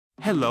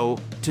Hello,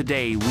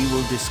 today we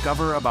will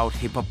discover about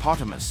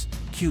Hippopotamus,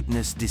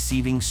 cuteness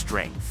deceiving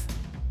strength.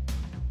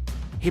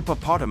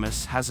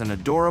 Hippopotamus has an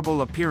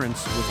adorable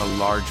appearance with a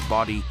large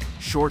body,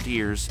 short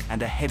ears,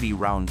 and a heavy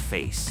round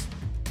face.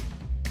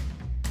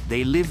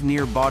 They live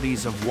near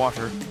bodies of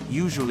water,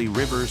 usually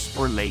rivers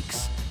or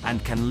lakes,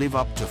 and can live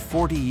up to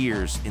 40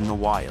 years in the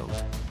wild.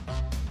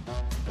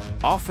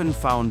 Often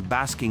found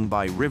basking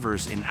by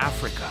rivers in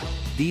Africa,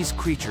 these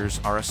creatures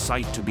are a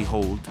sight to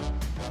behold.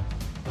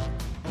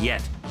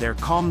 Yet, their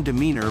calm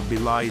demeanor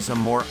belies a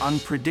more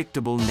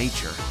unpredictable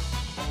nature.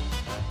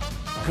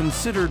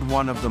 Considered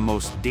one of the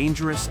most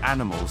dangerous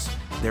animals,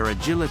 their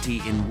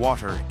agility in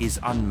water is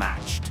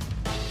unmatched.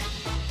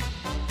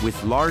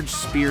 With large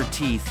spear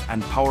teeth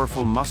and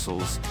powerful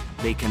muscles,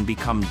 they can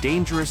become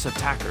dangerous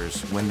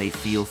attackers when they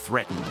feel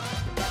threatened.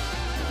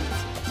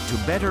 To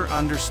better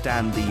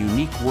understand the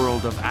unique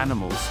world of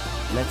animals,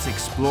 let's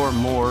explore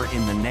more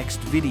in the next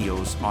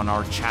videos on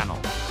our channel.